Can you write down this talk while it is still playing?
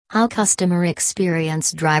How customer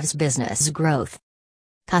experience drives business growth.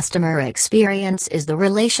 Customer experience is the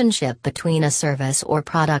relationship between a service or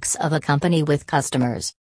products of a company with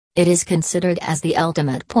customers. It is considered as the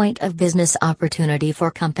ultimate point of business opportunity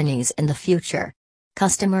for companies in the future.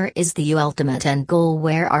 Customer is the ultimate end goal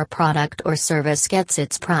where our product or service gets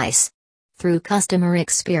its price. Through customer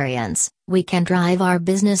experience, we can drive our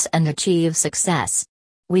business and achieve success.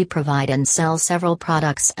 We provide and sell several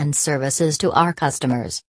products and services to our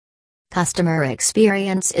customers. Customer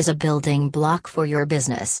experience is a building block for your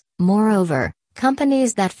business. Moreover,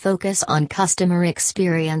 companies that focus on customer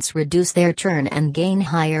experience reduce their churn and gain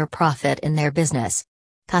higher profit in their business.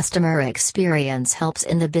 Customer experience helps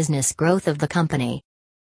in the business growth of the company.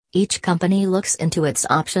 Each company looks into its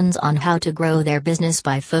options on how to grow their business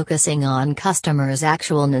by focusing on customers'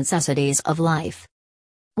 actual necessities of life.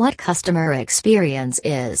 What customer experience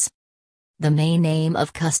is? The main aim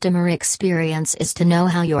of customer experience is to know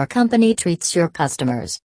how your company treats your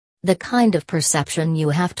customers. The kind of perception you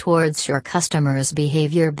have towards your customers'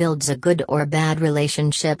 behavior builds a good or bad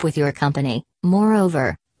relationship with your company.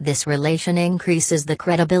 Moreover, this relation increases the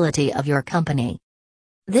credibility of your company.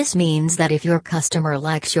 This means that if your customer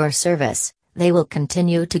likes your service, they will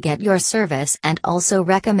continue to get your service and also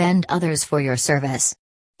recommend others for your service.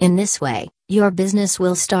 In this way, your business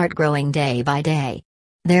will start growing day by day.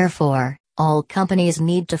 Therefore, all companies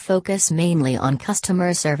need to focus mainly on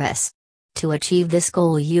customer service. To achieve this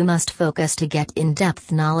goal, you must focus to get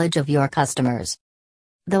in-depth knowledge of your customers.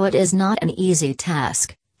 Though it is not an easy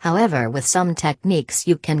task, however, with some techniques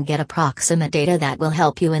you can get approximate data that will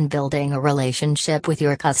help you in building a relationship with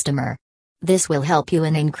your customer. This will help you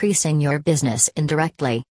in increasing your business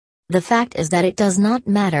indirectly. The fact is that it does not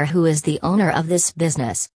matter who is the owner of this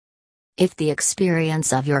business. If the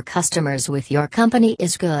experience of your customers with your company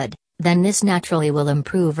is good, then this naturally will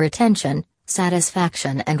improve retention,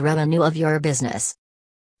 satisfaction and revenue of your business.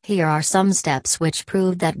 Here are some steps which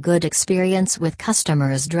prove that good experience with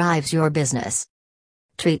customers drives your business.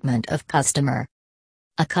 Treatment of customer.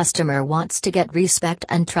 A customer wants to get respect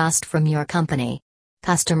and trust from your company.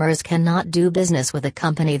 Customers cannot do business with a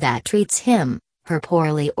company that treats him, her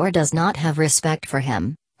poorly or does not have respect for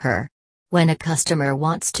him, her. When a customer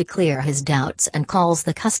wants to clear his doubts and calls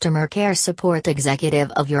the customer care support executive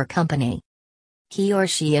of your company, he or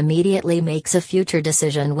she immediately makes a future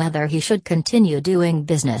decision whether he should continue doing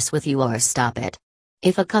business with you or stop it.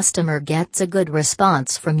 If a customer gets a good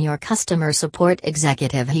response from your customer support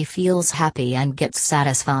executive, he feels happy and gets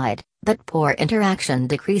satisfied, but poor interaction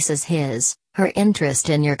decreases his, her interest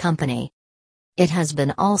in your company. It has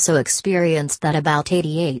been also experienced that about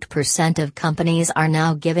 88% of companies are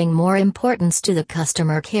now giving more importance to the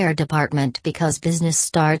customer care department because business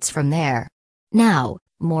starts from there. Now,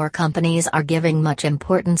 more companies are giving much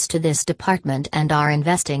importance to this department and are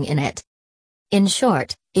investing in it. In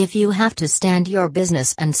short, if you have to stand your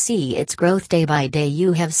business and see its growth day by day,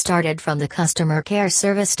 you have started from the customer care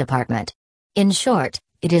service department. In short,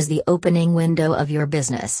 it is the opening window of your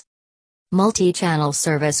business. Multi-channel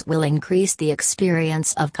service will increase the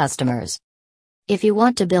experience of customers. If you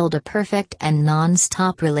want to build a perfect and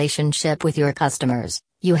non-stop relationship with your customers,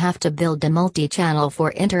 you have to build a multi-channel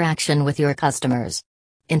for interaction with your customers.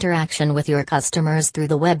 Interaction with your customers through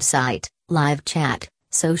the website, live chat,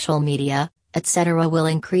 social media, etc. will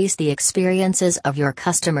increase the experiences of your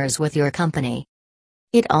customers with your company.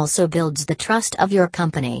 It also builds the trust of your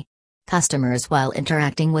company. Customers, while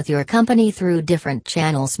interacting with your company through different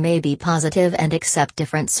channels, may be positive and accept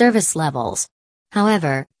different service levels.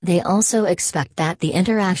 However, they also expect that the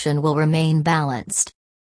interaction will remain balanced.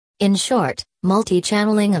 In short,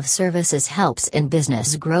 multi-channeling of services helps in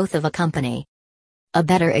business growth of a company. A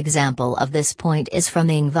better example of this point is from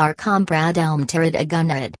Ingvar Kamprad Elmterud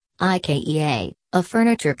Agunnaryd, IKEA, a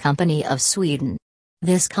furniture company of Sweden.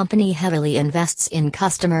 This company heavily invests in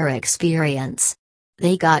customer experience.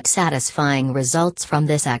 They got satisfying results from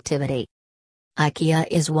this activity. IKEA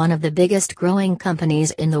is one of the biggest growing companies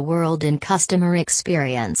in the world in customer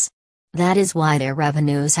experience. That is why their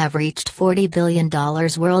revenues have reached $40 billion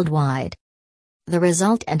worldwide. The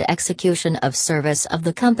result and execution of service of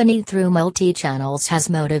the company through multi-channels has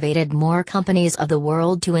motivated more companies of the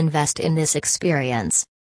world to invest in this experience.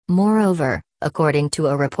 Moreover, according to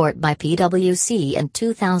a report by PwC in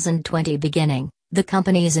 2020, the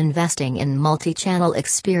company's investing in multi-channel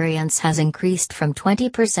experience has increased from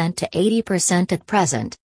 20% to 80% at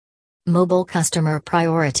present. Mobile customer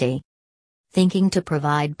priority. Thinking to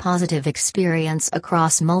provide positive experience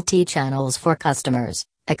across multi-channels for customers,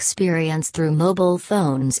 experience through mobile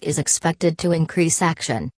phones is expected to increase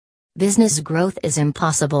action. Business growth is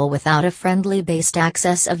impossible without a friendly based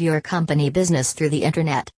access of your company business through the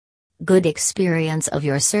internet. Good experience of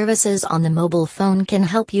your services on the mobile phone can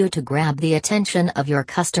help you to grab the attention of your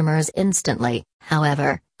customers instantly.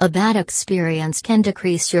 However, a bad experience can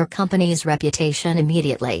decrease your company's reputation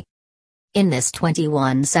immediately. In this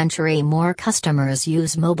 21st century, more customers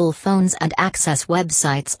use mobile phones and access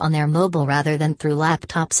websites on their mobile rather than through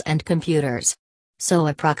laptops and computers. So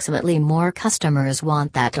approximately more customers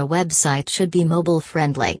want that a website should be mobile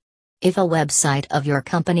friendly. If a website of your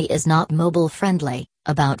company is not mobile friendly,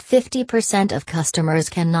 about 50% of customers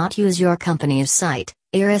cannot use your company's site,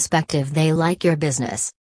 irrespective they like your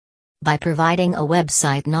business. By providing a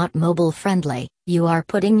website not mobile friendly, you are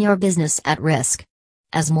putting your business at risk.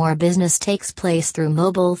 As more business takes place through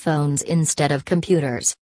mobile phones instead of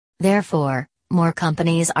computers. Therefore, more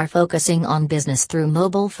companies are focusing on business through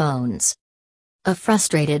mobile phones. A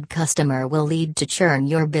frustrated customer will lead to churn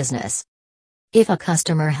your business. If a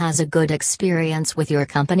customer has a good experience with your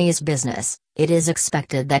company's business, it is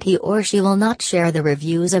expected that he or she will not share the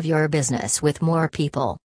reviews of your business with more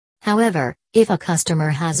people. However, if a customer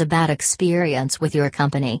has a bad experience with your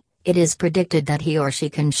company, it is predicted that he or she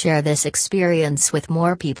can share this experience with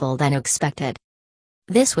more people than expected.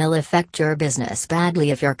 This will affect your business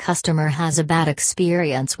badly if your customer has a bad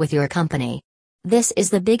experience with your company. This is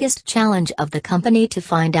the biggest challenge of the company, to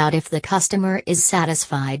find out if the customer is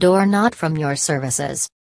satisfied or not from your services.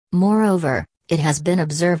 Moreover, it has been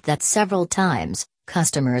observed that several times,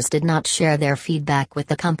 customers did not share their feedback with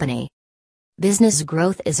the company. Business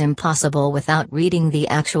growth is impossible without reading the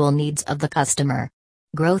actual needs of the customer.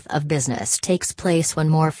 Growth of business takes place when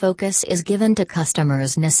more focus is given to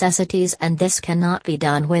customers' necessities, and this cannot be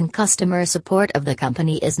done when customer support of the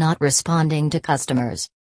company is not responding to customers.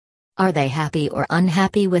 Are they happy or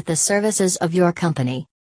unhappy with the services of your company?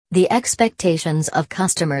 The expectations of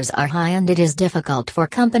customers are high, and it is difficult for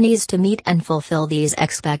companies to meet and fulfill these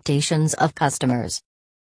expectations of customers.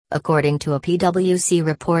 According to a PwC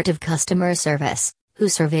report of customer service, who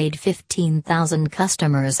surveyed 15,000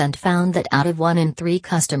 customers and found that out of 1 in 3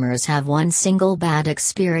 customers have one single bad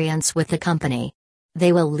experience with the company.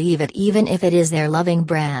 They will leave it even if it is their loving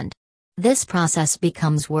brand. This process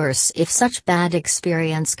becomes worse if such bad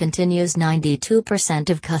experience continues. 92%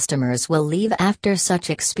 of customers will leave after such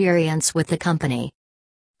experience with the company.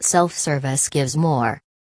 Self-service gives more.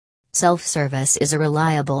 Self-service is a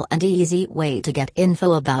reliable and easy way to get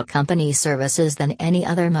info about company services than any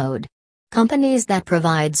other mode. Companies that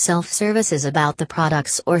provide self-services about the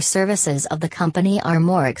products or services of the company are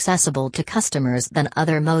more accessible to customers than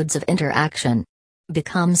other modes of interaction.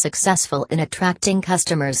 Become successful in attracting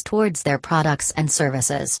customers towards their products and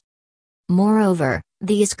services. Moreover,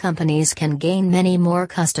 these companies can gain many more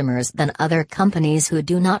customers than other companies who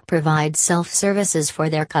do not provide self-services for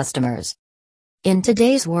their customers. In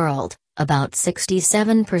today's world, about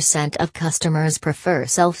 67% of customers prefer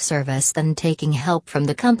self-service than taking help from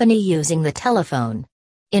the company using the telephone.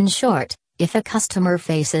 In short, if a customer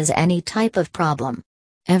faces any type of problem,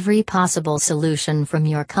 every possible solution from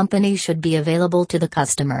your company should be available to the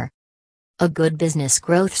customer. A good business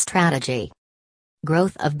growth strategy.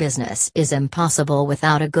 Growth of business is impossible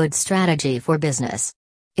without a good strategy for business.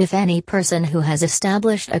 If any person who has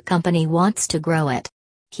established a company wants to grow it,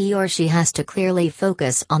 he or she has to clearly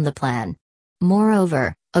focus on the plan.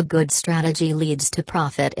 Moreover, a good strategy leads to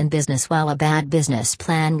profit in business, while a bad business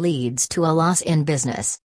plan leads to a loss in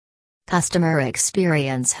business. Customer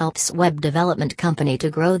experience helps web development company to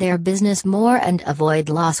grow their business more and avoid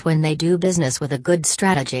loss when they do business with a good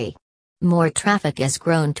strategy. More traffic is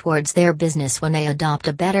grown towards their business when they adopt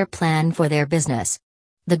a better plan for their business.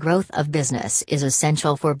 The growth of business is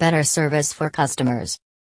essential for better service for customers.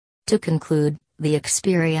 To conclude, the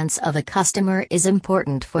experience of a customer is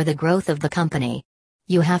important for the growth of the company.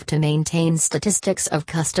 You have to maintain statistics of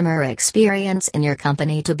customer experience in your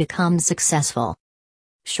company to become successful.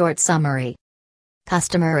 Short summary.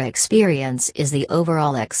 Customer experience is the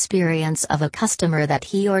overall experience of a customer that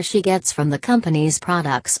he or she gets from the company's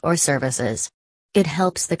products or services. It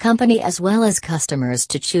helps the company as well as customers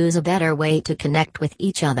to choose a better way to connect with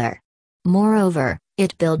each other. Moreover,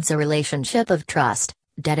 it builds a relationship of trust,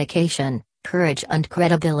 dedication, courage and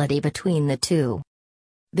credibility between the two.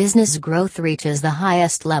 Business growth reaches the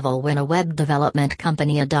highest level when a web development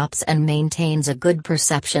company adopts and maintains a good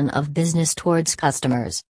perception of business towards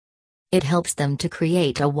customers. It helps them to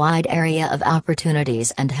create a wide area of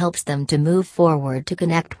opportunities and helps them to move forward to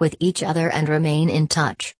connect with each other and remain in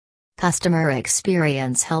touch. Customer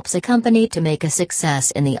experience helps a company to make a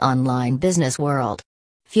success in the online business world.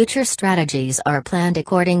 Future strategies are planned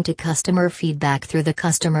according to customer feedback through the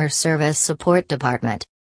Customer Service Support Department,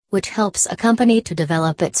 which helps a company to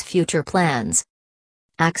develop its future plans.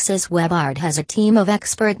 Axis WebArt has a team of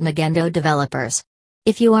expert Magento developers.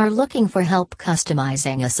 If you are looking for help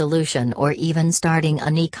customizing a solution or even starting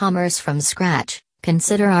an e-commerce from scratch,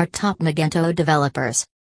 consider our top Magento developers.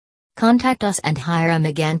 Contact us and hire a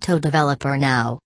Magento developer now.